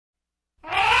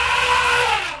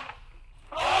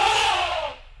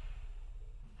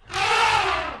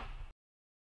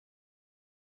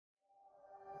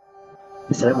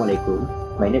Assalamualaikum.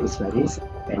 My name is Faris,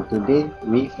 and today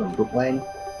we from Group 1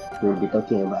 will be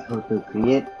talking about how to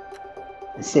create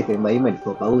a safe environment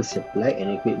for power supply and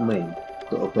equipment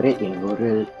to operate in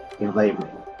rural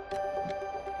environment.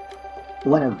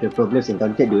 One of the problems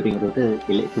encountered during rural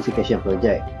electrification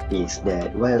project is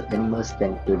that wild animals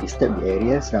tend to disturb the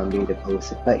area surrounding the power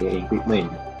supply and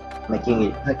equipment, making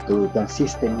it hard to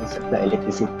consistently supply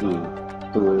electricity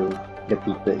to the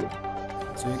people.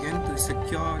 So we're going to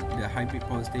secure the hybrid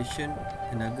power station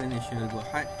Tenaga Nasional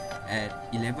Berhad at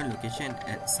 11 location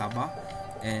at Sabah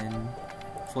and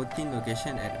 14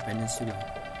 location at the Peninsula.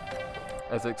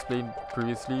 As explained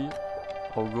previously,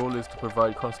 our goal is to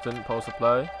provide constant power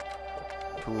supply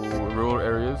to rural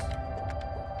areas,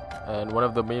 and one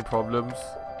of the main problems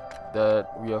that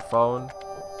we have found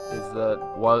is that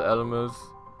wild animals,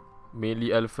 mainly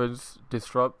elephants,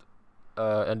 disrupt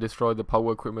and destroy the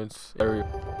power equipment's area.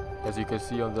 As you can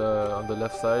see on the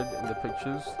left side in the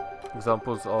pictures,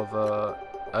 examples of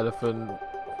elephant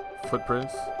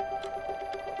footprints,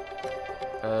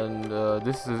 and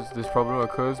this problem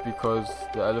occurs because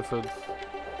the elephants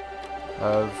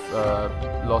have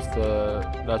lost their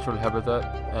natural habitat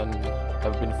and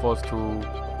have been forced to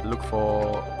look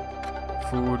for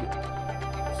food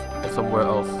somewhere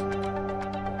else.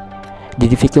 The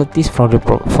difficulties for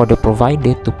the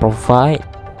provider to provide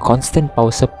constant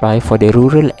power supply for the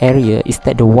rural area is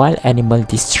that the wild animal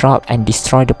disrupt and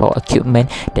destroy the power equipment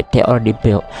that they already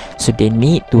built. So they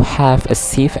need to have a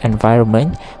safe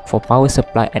environment for power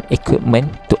supply and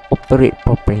equipment to operate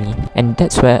properly, and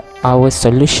that's where our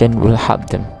solution will help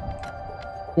them.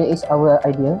 Here is our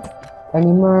idea: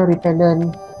 animal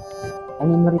repellent.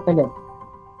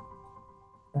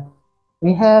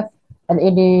 We have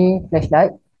LED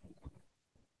flashlight,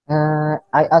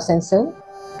 IR sensor,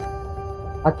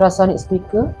 ultrasonic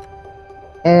speaker,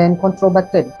 and control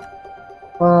button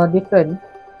for different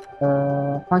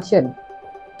function.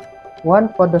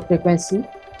 One for the frequency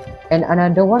and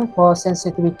another one for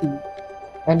sensitivity.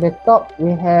 And the top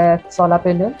we have solar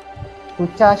panel to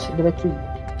charge the battery.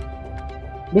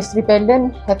 This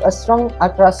repellent have a strong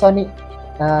ultrasonic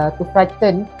to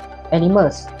frighten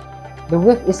animals. The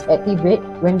wave is activated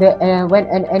when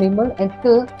an animal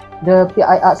enter the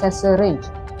PIR sensor range.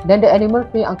 Then the animal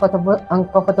feel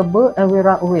uncomfortable and will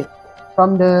run away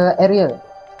from the area.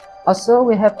 Also,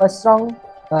 we have a strong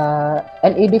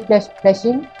LED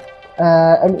flashing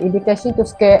to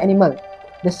scare animal.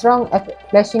 The strong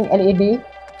flashing LED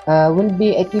will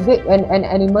be activated when an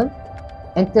animal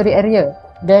enter the area.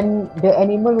 Then the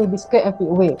animal will be scared and flee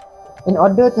away. In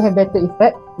order to have better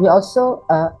effect, we also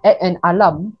add an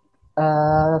alarm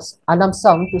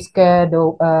sound to scare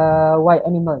the wild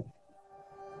animal.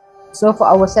 So for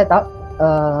our setup,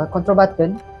 control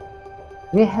button,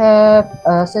 we have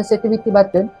a sensitivity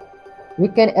button. We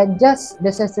can adjust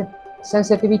the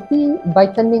sensitivity by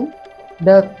turning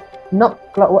the knob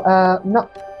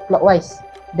clockwise.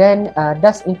 Then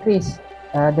thus increase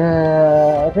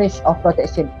the range of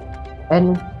protection.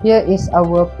 And here is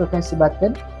our frequency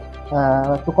button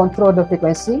to control the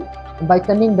frequency. By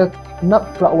turning the knob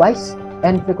clockwise,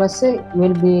 and frequency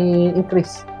will be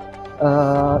increased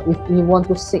if we want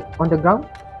to stick on the ground,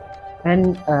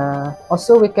 and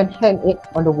also we can hang it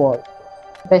on the wall.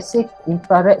 Passive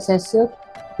infrared sensor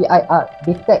PIR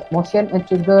detect motion and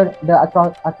trigger the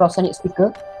ultrasonic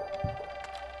speaker.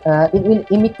 It will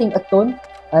emitting a tone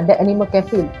that animal can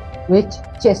feel, which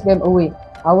chase them away.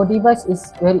 Our device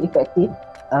is very effective,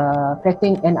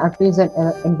 creating an unpleasant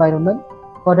environment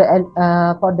for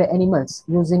the animals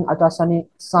using ultrasonic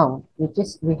sound, which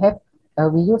is we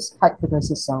use high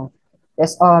frequency sound.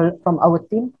 That's all from our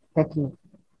team. Thank you.